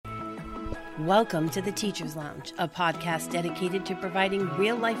Welcome to the Teacher's Lounge, a podcast dedicated to providing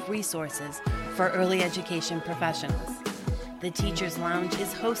real-life resources for early education professionals. The Teacher's Lounge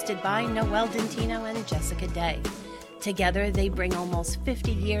is hosted by Noelle Dentino and Jessica Day. Together, they bring almost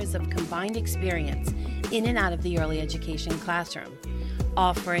 50 years of combined experience in and out of the early education classroom,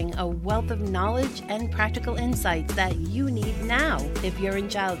 offering a wealth of knowledge and practical insights that you need now if you're in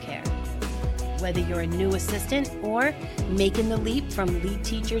childcare. Whether you're a new assistant or making the leap from lead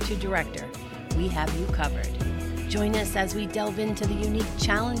teacher to director, we have you covered. Join us as we delve into the unique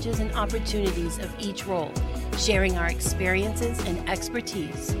challenges and opportunities of each role, sharing our experiences and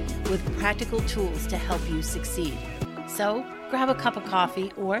expertise with practical tools to help you succeed. So, grab a cup of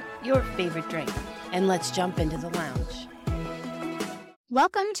coffee or your favorite drink, and let's jump into the lounge.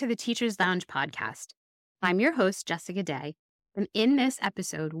 Welcome to the Teacher's Lounge podcast. I'm your host, Jessica Day, and in this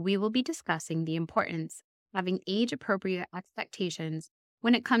episode, we will be discussing the importance of having age-appropriate expectations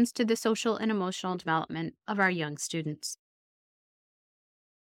when it comes to the social and emotional development of our young students.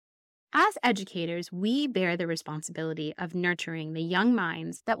 As educators, we bear the responsibility of nurturing the young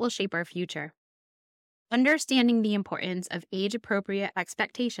minds that will shape our future. Understanding the importance of age-appropriate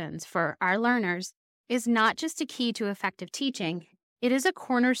expectations for our learners is not just a key to effective teaching, it is a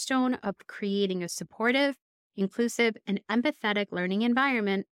cornerstone of creating a supportive, inclusive, and empathetic learning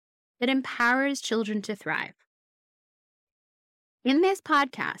environment that empowers children to thrive. In this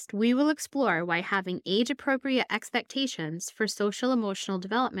podcast, we will explore why having age-appropriate expectations for social-emotional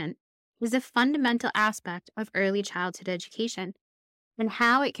development is a fundamental aspect of early childhood education and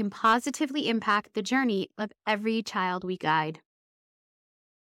how it can positively impact the journey of every child we guide.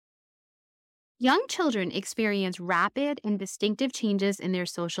 Young children experience rapid and distinctive changes in their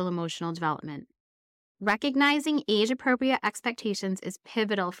social-emotional development. Recognizing age-appropriate expectations is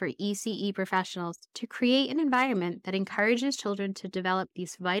pivotal for ECE professionals to create an environment that encourages children to develop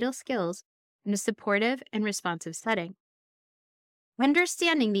these vital skills in a supportive and responsive setting.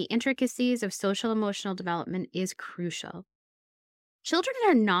 Understanding the intricacies of social-emotional development is crucial. Children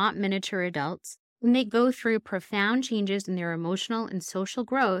are not miniature adults, and they go through profound changes in their emotional and social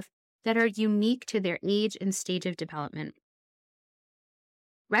growth that are unique to their age and stage of development.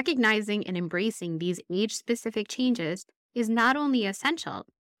 Recognizing and embracing these age-specific changes is not only essential,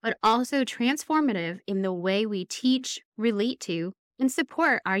 but also transformative in the way we teach, relate to, and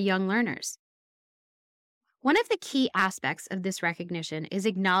support our young learners. One of the key aspects of this recognition is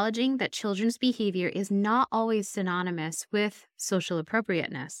acknowledging that children's behavior is not always synonymous with social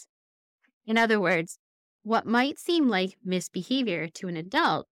appropriateness. In other words, what might seem like misbehavior to an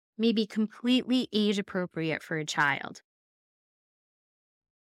adult may be completely age-appropriate for a child.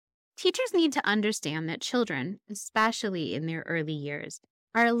 Teachers need to understand that children, especially in their early years,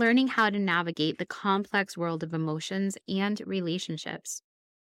 are learning how to navigate the complex world of emotions and relationships.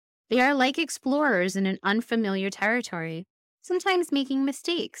 They are like explorers in an unfamiliar territory, sometimes making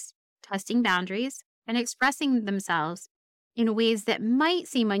mistakes, testing boundaries, and expressing themselves in ways that might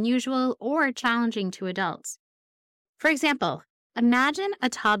seem unusual or challenging to adults. For example, imagine a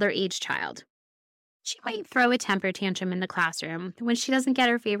toddler-age child. She might throw a temper tantrum in the classroom when she doesn't get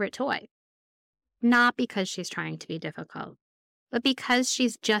her favorite toy. Not because she's trying to be difficult, but because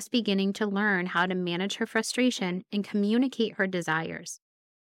she's just beginning to learn how to manage her frustration and communicate her desires.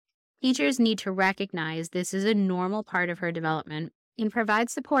 Teachers need to recognize this is a normal part of her development and provide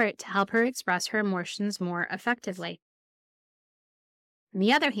support to help her express her emotions more effectively. On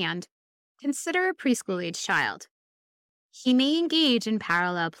the other hand, consider a preschool-age child. He may engage in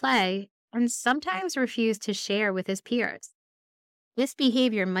parallel play and sometimes refuse to share with his peers. This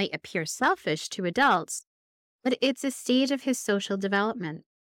behavior might appear selfish to adults, but it's a stage of his social development.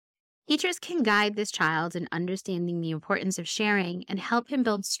 Teachers can guide this child in understanding the importance of sharing and help him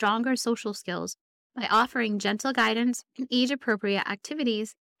build stronger social skills by offering gentle guidance and age-appropriate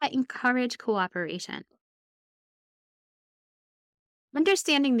activities that encourage cooperation.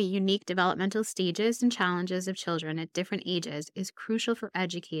 Understanding the unique developmental stages and challenges of children at different ages is crucial for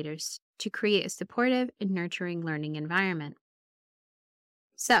educators to create a supportive and nurturing learning environment.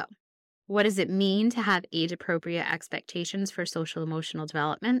 So, what does it mean to have age-appropriate expectations for social-emotional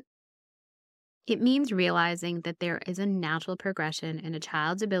development? It means realizing that there is a natural progression in a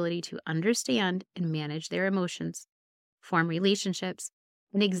child's ability to understand and manage their emotions, form relationships,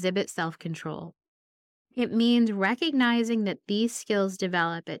 and exhibit self-control. It means recognizing that these skills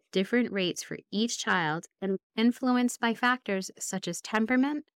develop at different rates for each child and influenced by factors such as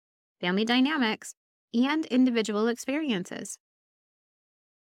temperament, family dynamics, and individual experiences.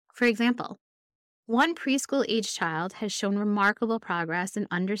 For example, one preschool-age child has shown remarkable progress in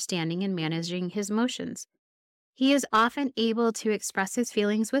understanding and managing his emotions. He is often able to express his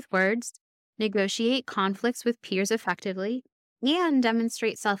feelings with words negotiate conflicts with peers effectively, and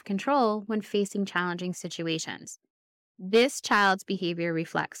demonstrate self-control when facing challenging situations. This child's behavior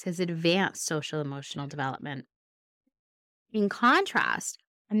reflects his advanced social-emotional development. In contrast,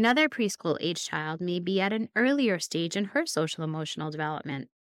 another preschool-age child may be at an earlier stage in her social-emotional development.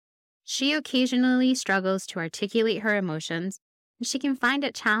 She occasionally struggles to articulate her emotions, and she can find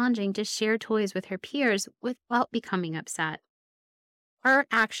it challenging to share toys with her peers without becoming upset. Her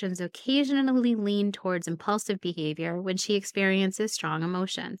actions occasionally lean towards impulsive behavior when she experiences strong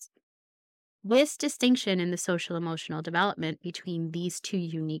emotions. This distinction in the social-emotional development between these two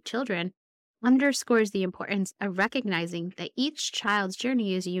unique children underscores the importance of recognizing that each child's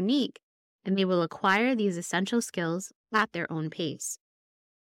journey is unique and they will acquire these essential skills at their own pace.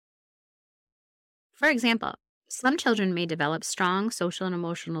 For example, some children may develop strong social and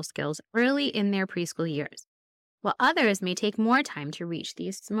emotional skills early in their preschool years, while others may take more time to reach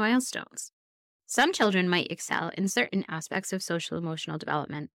these milestones. Some children might excel in certain aspects of social-emotional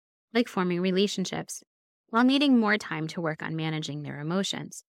development, like forming relationships, while needing more time to work on managing their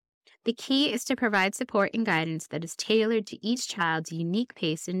emotions. The key is to provide support and guidance that is tailored to each child's unique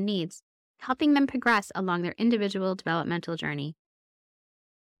pace and needs, helping them progress along their individual developmental journey.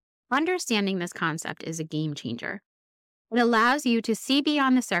 Understanding this concept is a game changer. It allows you to see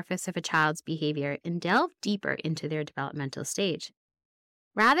beyond the surface of a child's behavior and delve deeper into their developmental stage.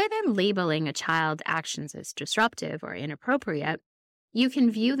 Rather than labeling a child's actions as disruptive or inappropriate, you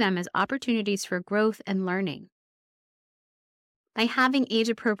can view them as opportunities for growth and learning. By having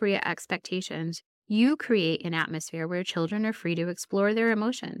age-appropriate expectations, you create an atmosphere where children are free to explore their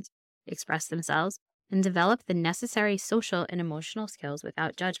emotions, express themselves, and develop the necessary social and emotional skills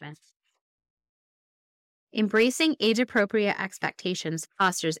without judgment. Embracing age-appropriate expectations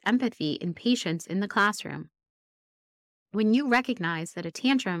fosters empathy and patience in the classroom. When you recognize that a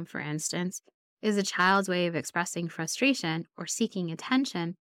tantrum, for instance, is a child's way of expressing frustration or seeking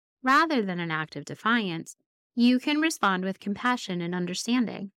attention rather than an act of defiance, you can respond with compassion and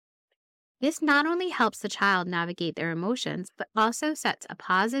understanding. This not only helps the child navigate their emotions, but also sets a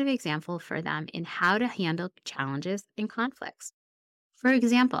positive example for them in how to handle challenges and conflicts. For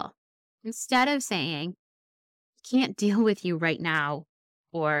example, instead of saying, "Can't deal with you right now,"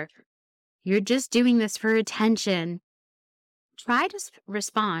 or "You're just doing this for attention," try to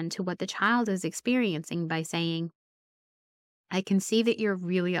respond to what the child is experiencing by saying, "I can see that you're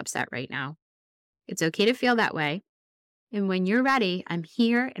really upset right now. It's okay to feel that way. And when you're ready, I'm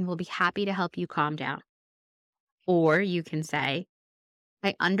here and will be happy to help you calm down." Or you can say,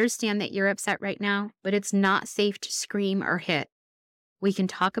 "I understand that you're upset right now, but it's not safe to scream or hit. We can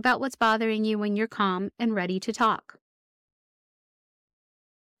talk about what's bothering you when you're calm and ready to talk."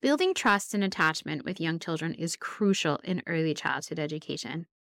 Building trust and attachment with young children is crucial in early childhood education.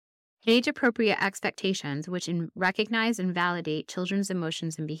 Age-appropriate expectations, which recognize and validate children's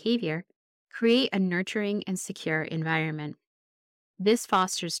emotions and behavior, create a nurturing and secure environment. This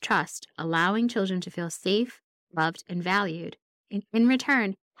fosters trust, allowing children to feel safe, loved, and valued, and in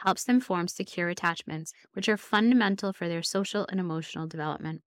return, helps them form secure attachments, which are fundamental for their social and emotional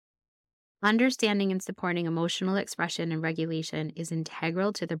development. Understanding and supporting emotional expression and regulation is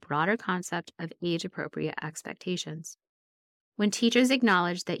integral to the broader concept of age-appropriate expectations. When teachers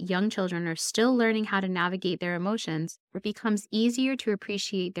acknowledge that young children are still learning how to navigate their emotions, it becomes easier to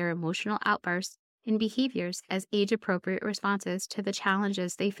appreciate their emotional outbursts and behaviors as age-appropriate responses to the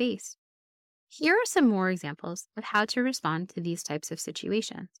challenges they face. Here are some more examples of how to respond to these types of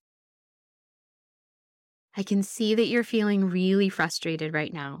situations. "I can see that you're feeling really frustrated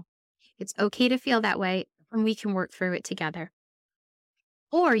right now. It's okay to feel that way, and we can work through it together."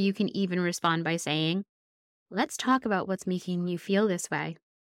 Or you can even respond by saying, "Let's talk about what's making you feel this way.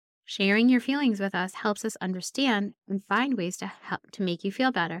 Sharing your feelings with us helps us understand and find ways to help to make you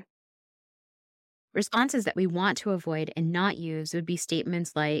feel better." Responses that we want to avoid and not use would be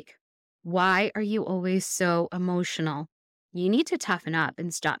statements like, "Why are you always so emotional? You need to toughen up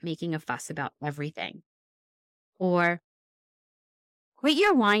and stop making a fuss about everything." Or, "Quit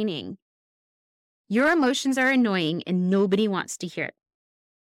your whining. Your emotions are annoying and nobody wants to hear it."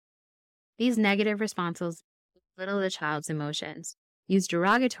 These negative responses belittle the child's emotions, use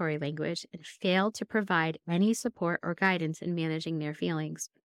derogatory language, and fail to provide any support or guidance in managing their feelings.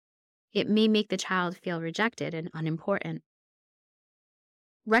 It may make the child feel rejected and unimportant.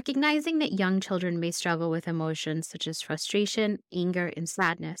 Recognizing that young children may struggle with emotions such as frustration, anger, and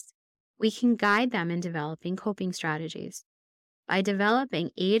sadness, we can guide them in developing coping strategies. By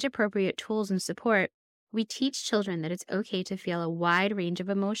developing age-appropriate tools and support, we teach children that it's okay to feel a wide range of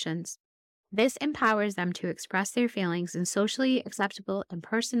emotions. This empowers them to express their feelings in socially acceptable and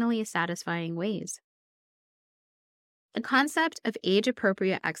personally satisfying ways. The concept of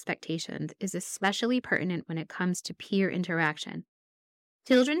age-appropriate expectations is especially pertinent when it comes to peer interaction.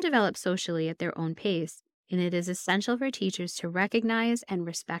 Children develop socially at their own pace, and it is essential for teachers to recognize and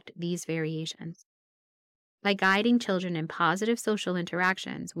respect these variations. By guiding children in positive social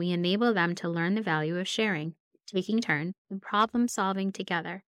interactions, we enable them to learn the value of sharing, taking turns, and problem-solving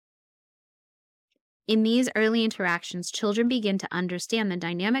together. In these early interactions, children begin to understand the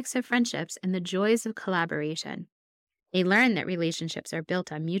dynamics of friendships and the joys of collaboration. They learn that relationships are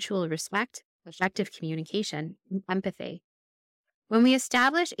built on mutual respect, effective communication, and empathy. When we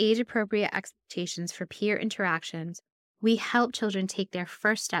establish age-appropriate expectations for peer interactions, we help children take their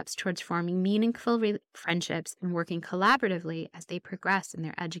first steps towards forming meaningful friendships and working collaboratively as they progress in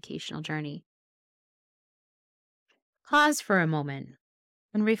their educational journey. Pause for a moment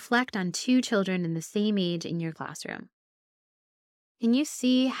and reflect on two children in the same age in your classroom. Can you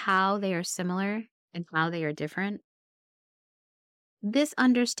see how they are similar and how they are different? This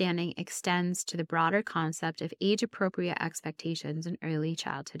understanding extends to the broader concept of age-appropriate expectations in early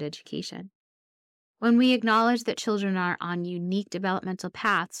childhood education. When we acknowledge that children are on unique developmental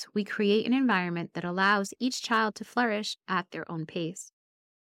paths, we create an environment that allows each child to flourish at their own pace.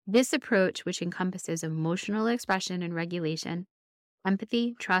 This approach, which encompasses emotional expression and regulation,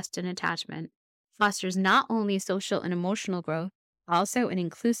 empathy, trust, and attachment, fosters not only social and emotional growth, but also an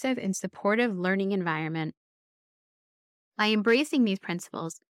inclusive and supportive learning environment. By embracing these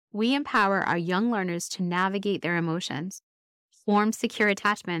principles, we empower our young learners to navigate their emotions, form secure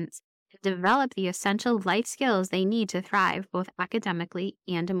attachments, and develop the essential life skills they need to thrive both academically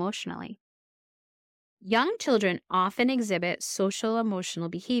and emotionally. Young children often exhibit social-emotional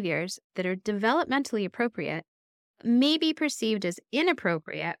behaviors that are developmentally appropriate, but may be perceived as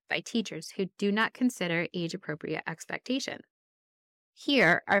inappropriate by teachers who do not consider age-appropriate expectations.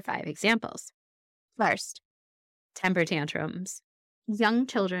 Here are 5 examples. First, temper tantrums. Young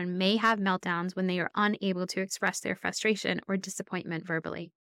children may have meltdowns when they are unable to express their frustration or disappointment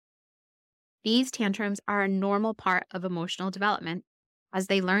verbally. These tantrums are a normal part of emotional development as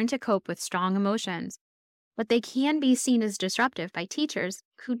they learn to cope with strong emotions, but they can be seen as disruptive by teachers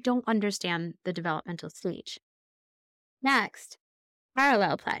who don't understand the developmental stage. Next,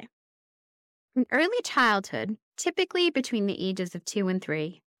 parallel play. In early childhood, typically between the ages of 2 and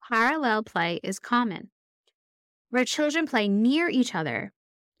 3, parallel play is common, where children play near each other,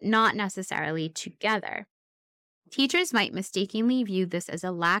 not necessarily together. Teachers might mistakenly view this as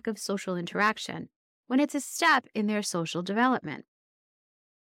a lack of social interaction when it's a step in their social development.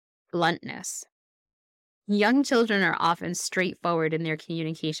 Bluntness. Young children are often straightforward in their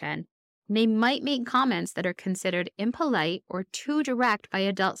communication. They might make comments that are considered impolite or too direct by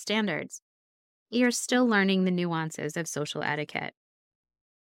adult standards. They are still learning the nuances of social etiquette.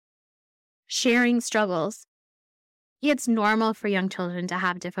 Sharing struggles. It's normal for young children to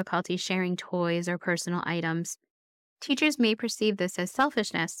have difficulty sharing toys or personal items. Teachers may perceive this as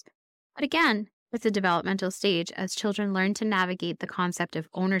selfishness, but again, it's a developmental stage as children learn to navigate the concept of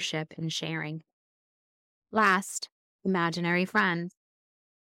ownership and sharing. Last, imaginary friends.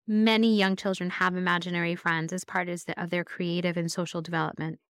 Many young children have imaginary friends as part of their creative and social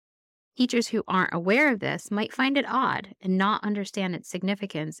development. Teachers who aren't aware of this might find it odd and not understand its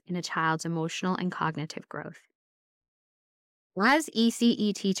significance in a child's emotional and cognitive growth. As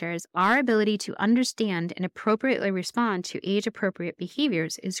ECE teachers, our ability to understand and appropriately respond to age-appropriate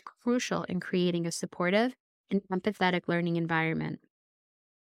behaviors is crucial in creating a supportive and empathetic learning environment.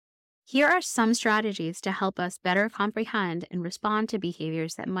 Here are some strategies to help us better comprehend and respond to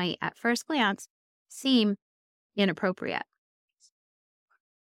behaviors that might, at first glance, seem inappropriate.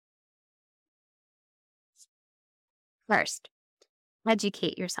 First,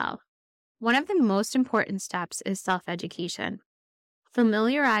 educate yourself. One of the most important steps is self-education.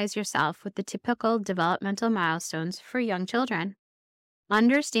 Familiarize yourself with the typical developmental milestones for young children.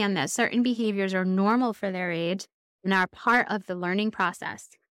 Understand that certain behaviors are normal for their age and are part of the learning process.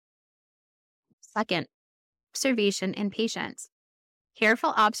 Second, observation and patience.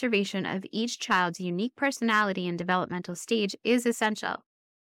 Careful observation of each child's unique personality and developmental stage is essential.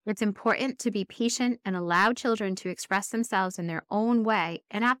 It's important to be patient and allow children to express themselves in their own way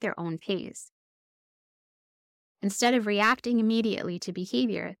and at their own pace. Instead of reacting immediately to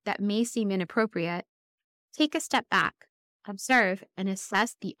behavior that may seem inappropriate, take a step back, observe, and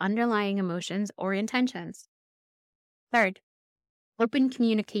assess the underlying emotions or intentions. Third, open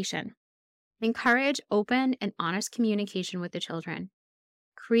communication. Encourage open and honest communication with the children.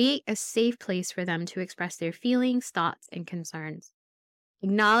 Create a safe place for them to express their feelings, thoughts, and concerns.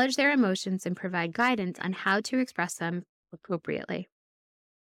 Acknowledge their emotions and provide guidance on how to express them appropriately.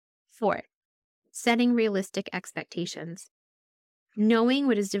 4. Setting realistic expectations. Knowing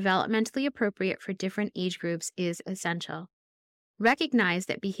what is developmentally appropriate for different age groups is essential. Recognize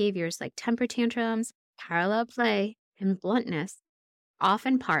that behaviors like temper tantrums, parallel play, and bluntness are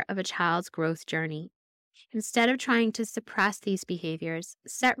often part of a child's growth journey. Instead of trying to suppress these behaviors,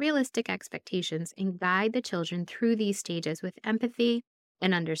 set realistic expectations and guide the children through these stages with empathy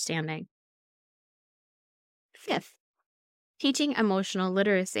and understanding. 5th, teaching emotional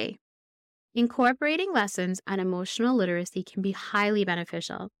literacy. Incorporating lessons on emotional literacy can be highly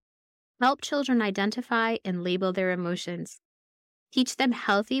beneficial. Help children identify and label their emotions. Teach them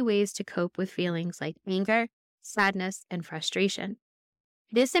healthy ways to cope with feelings like anger, sadness, and frustration.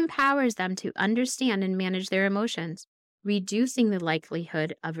 This empowers them to understand and manage their emotions, reducing the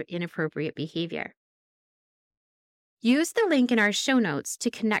likelihood of inappropriate behavior. Use the link in our show notes to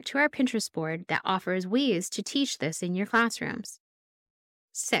connect to our Pinterest board that offers ways to teach this in your classrooms.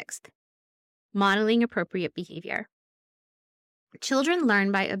 6th, modeling appropriate behavior. Children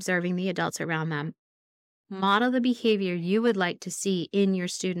learn by observing the adults around them. Model the behavior you would like to see in your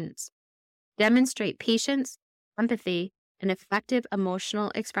students. Demonstrate patience, empathy, and effective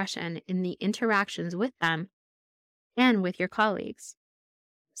emotional expression in the interactions with them and with your colleagues.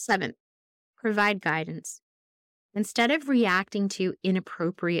 7th, provide guidance. Instead of reacting to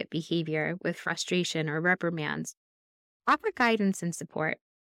inappropriate behavior with frustration or reprimands, offer guidance and support.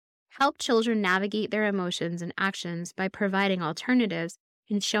 Help children navigate their emotions and actions by providing alternatives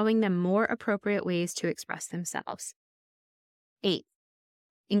and showing them more appropriate ways to express themselves. 8.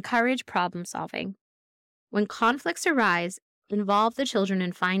 Encourage problem solving. When conflicts arise, involve the children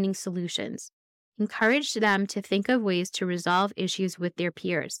in finding solutions. Encourage them to think of ways to resolve issues with their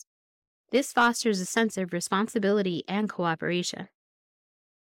peers. This fosters a sense of responsibility and cooperation.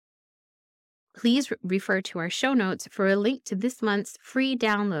 Please refer to our show notes for a link to this month's free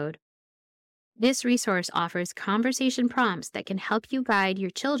download. This resource offers conversation prompts that can help you guide your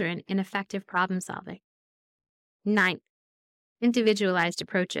children in effective problem solving. 9th, individualized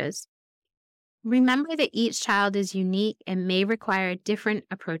approaches. Remember that each child is unique and may require different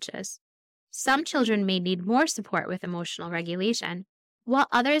approaches. Some children may need more support with emotional regulation, while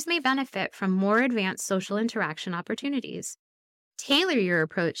others may benefit from more advanced social interaction opportunities. Tailor your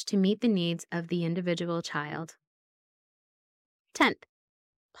approach to meet the needs of the individual child. 10th,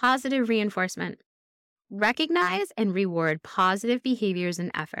 positive reinforcement. Recognize and reward positive behaviors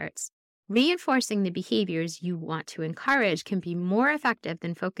and efforts. Reinforcing the behaviors you want to encourage can be more effective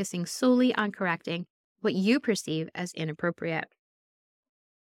than focusing solely on correcting what you perceive as inappropriate.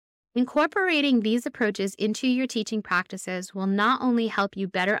 Incorporating these approaches into your teaching practices will not only help you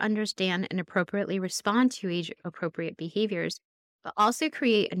better understand and appropriately respond to age-appropriate behaviors, but also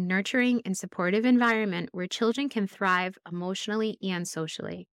create a nurturing and supportive environment where children can thrive emotionally and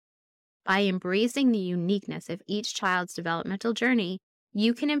socially. By embracing the uniqueness of each child's developmental journey,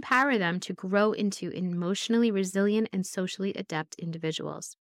 you can empower them to grow into emotionally resilient and socially adept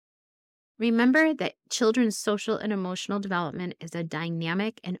individuals. Remember that children's social and emotional development is a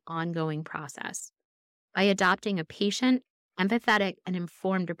dynamic and ongoing process. By adopting a patient, empathetic, and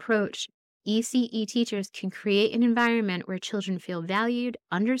informed approach, ECE teachers can create an environment where children feel valued,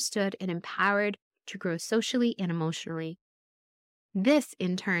 understood, and empowered to grow socially and emotionally. This,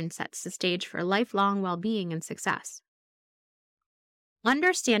 in turn, sets the stage for lifelong well-being and success.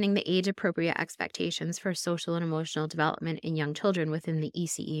 Understanding the age-appropriate expectations for social and emotional development in young children within the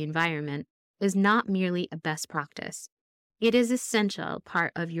ECE environment is not merely a best practice. It is an essential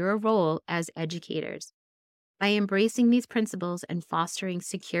part of your role as educators. By embracing these principles and fostering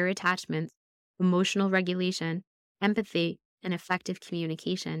secure attachments, emotional regulation, empathy, and effective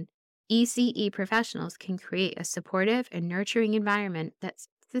communication, ECE professionals can create a supportive and nurturing environment that sets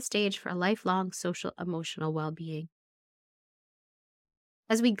the stage for lifelong social emotional well-being.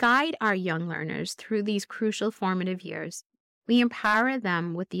 As we guide our young learners through these crucial formative years, we empower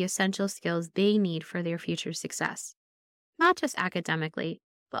them with the essential skills they need for their future success, not just academically,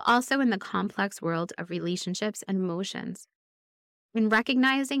 but also in the complex world of relationships and emotions. In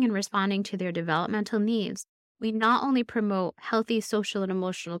recognizing and responding to their developmental needs, we not only promote healthy social and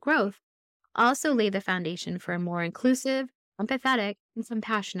emotional growth, but also lay the foundation for a more inclusive, empathetic, and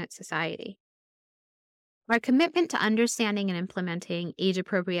compassionate society. Our commitment to understanding and implementing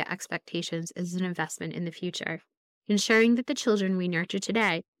age-appropriate expectations is an investment in the future, ensuring that the children we nurture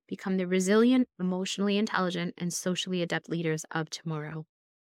today become the resilient, emotionally intelligent, and socially adept leaders of tomorrow.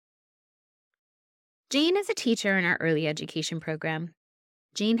 Jane is a teacher in our early education program.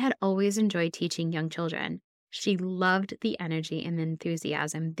 Jane had always enjoyed teaching young children, She loved the energy and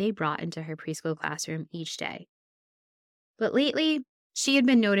enthusiasm they brought into her preschool classroom each day. But lately, she had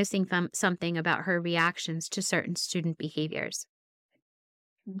been noticing something about her reactions to certain student behaviors.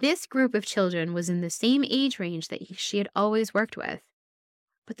 This group of children was in the same age range that she had always worked with,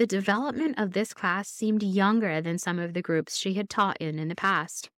 but the development of this class seemed younger than some of the groups she had taught in the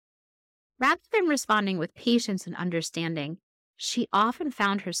past. Rather than responding with patience and understanding, she often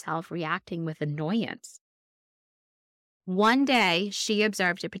found herself reacting with annoyance. One day, she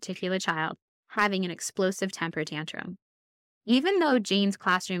observed a particular child having an explosive temper tantrum. Even though Jane's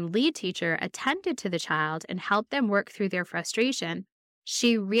classroom lead teacher attended to the child and helped them work through their frustration,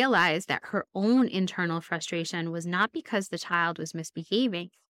 she realized that her own internal frustration was not because the child was misbehaving,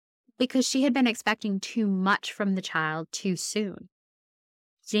 because she had been expecting too much from the child too soon.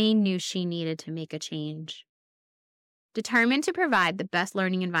 Jane knew she needed to make a change. Determined to provide the best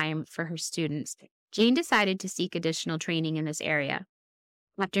learning environment for her students, Jane decided to seek additional training in this area.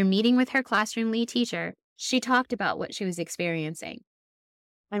 After meeting with her classroom lead teacher, she talked about what she was experiencing.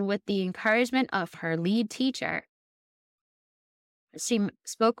 And with the encouragement of her lead teacher, she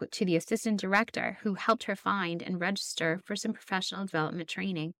spoke to the assistant director who helped her find and register for some professional development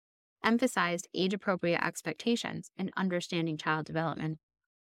training, emphasized age-appropriate expectations and understanding child development.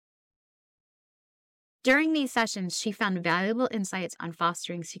 During these sessions, she found valuable insights on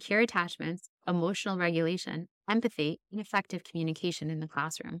fostering secure attachments, emotional regulation, empathy, and effective communication in the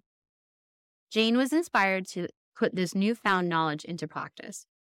classroom. Jane was inspired to put this newfound knowledge into practice.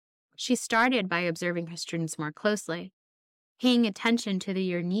 She started by observing her students more closely, paying attention to their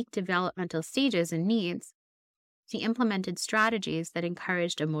unique developmental stages and needs. She implemented strategies that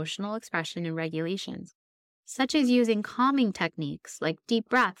encouraged emotional expression and regulations, such as using calming techniques like deep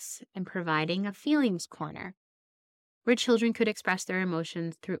breaths and providing a feelings corner, where children could express their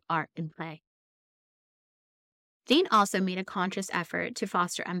emotions through art and play. Jane also made a conscious effort to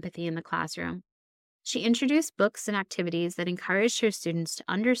foster empathy in the classroom. She introduced books and activities that encouraged her students to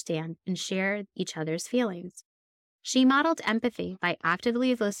understand and share each other's feelings. She modeled empathy by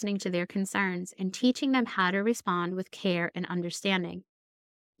actively listening to their concerns and teaching them how to respond with care and understanding.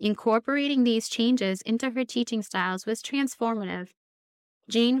 Incorporating these changes into her teaching styles was transformative.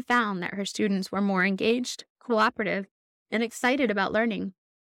 Jane found that her students were more engaged, cooperative, and excited about learning.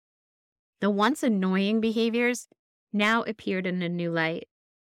 The once annoying behaviors now appeared in a new light.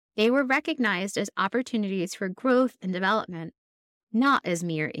 They were recognized as opportunities for growth and development, not as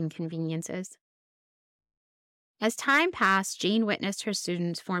mere inconveniences. As time passed, Jane witnessed her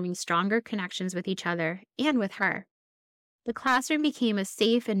students forming stronger connections with each other and with her. The classroom became a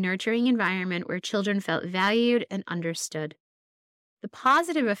safe and nurturing environment where children felt valued and understood. The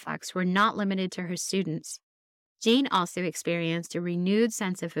positive effects were not limited to her students. Jane also experienced a renewed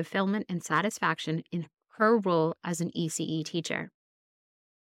sense of fulfillment and satisfaction in her role as an ECE teacher.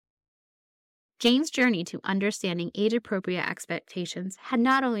 Jane's journey to understanding age-appropriate expectations had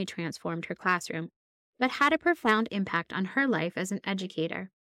not only transformed her classroom, but had a profound impact on her life as an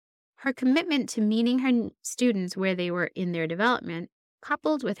educator. Her commitment to meeting her students where they were in their development,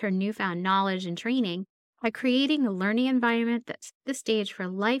 coupled with her newfound knowledge and training, by creating a learning environment that set the stage for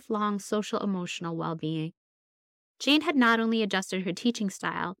lifelong social-emotional well-being. Jane had not only adjusted her teaching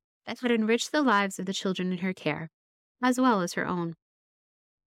style, but had enriched the lives of the children in her care, as well as her own.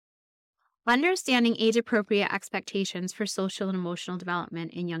 Understanding age-appropriate expectations for social and emotional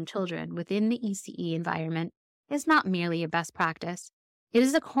development in young children within the ECE environment is not merely a best practice. It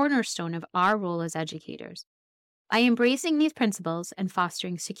is a cornerstone of our role as educators. By embracing these principles and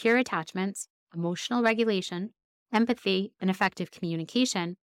fostering secure attachments, emotional regulation, empathy, and effective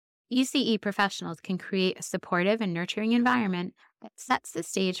communication, ECE professionals can create a supportive and nurturing environment that sets the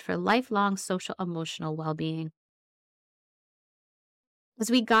stage for lifelong social-emotional well-being. As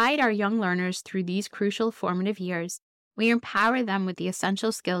we guide our young learners through these crucial formative years, we empower them with the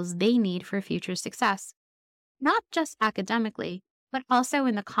essential skills they need for future success, not just academically, but also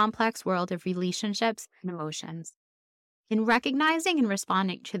in the complex world of relationships and emotions. In recognizing and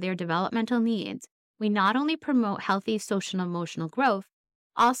responding to their developmental needs, we not only promote healthy social and emotional growth,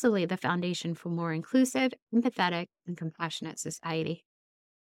 also lay the foundation for more inclusive, empathetic, and compassionate society.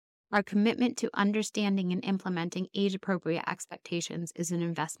 Our commitment to understanding and implementing age-appropriate expectations is an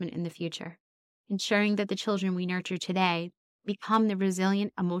investment in the future, ensuring that the children we nurture today become the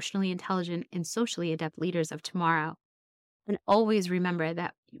resilient, emotionally intelligent, and socially adept leaders of tomorrow. And always remember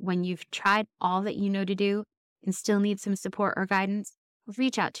that when you've tried all that you know to do and still need some support or guidance,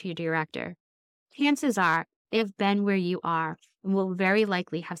 reach out to your director. Chances are they have been where you are and will very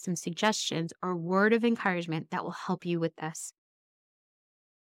likely have some suggestions or word of encouragement that will help you with this.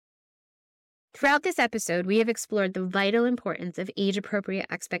 Throughout this episode, we have explored the vital importance of age-appropriate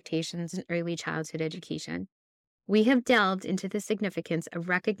expectations in early childhood education. We have delved into the significance of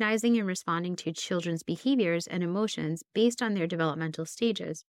recognizing and responding to children's behaviors and emotions based on their developmental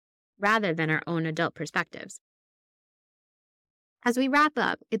stages, rather than our own adult perspectives. As we wrap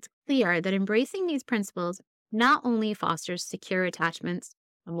up, it's clear that embracing these principles not only fosters secure attachments,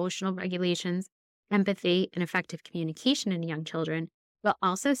 emotional regulations, empathy, and effective communication in young children, but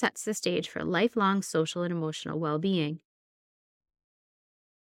also sets the stage for lifelong social and emotional well-being.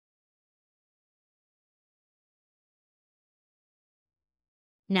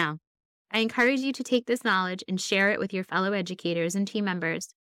 Now, I encourage you to take this knowledge and share it with your fellow educators and team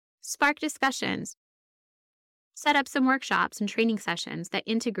members. Spark discussions. Set up some workshops and training sessions that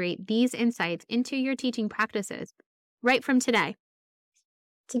integrate these insights into your teaching practices right from today.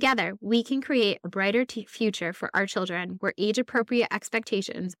 Together, we can create a brighter future for our children where age-appropriate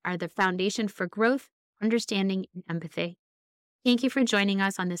expectations are the foundation for growth, understanding, and empathy. Thank you for joining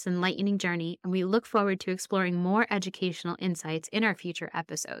us on this enlightening journey, and we look forward to exploring more educational insights in our future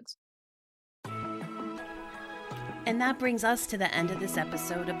episodes. And that brings us to the end of this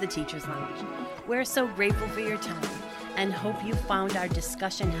episode of the Teacher's Lounge. We're so grateful for your time and hope you found our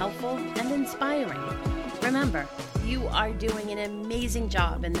discussion helpful and inspiring. Remember, you are doing an amazing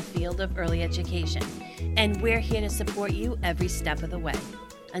job in the field of early education, and we're here to support you every step of the way.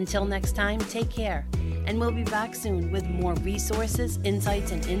 Until next time, take care, and we'll be back soon with more resources,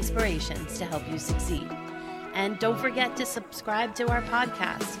 insights, and inspirations to help you succeed. And don't forget to subscribe to our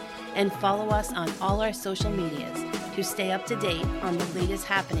podcast and follow us on all our social medias to stay up to date on the latest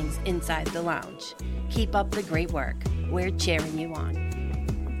happenings inside the lounge. Keep up the great work. We're cheering you on.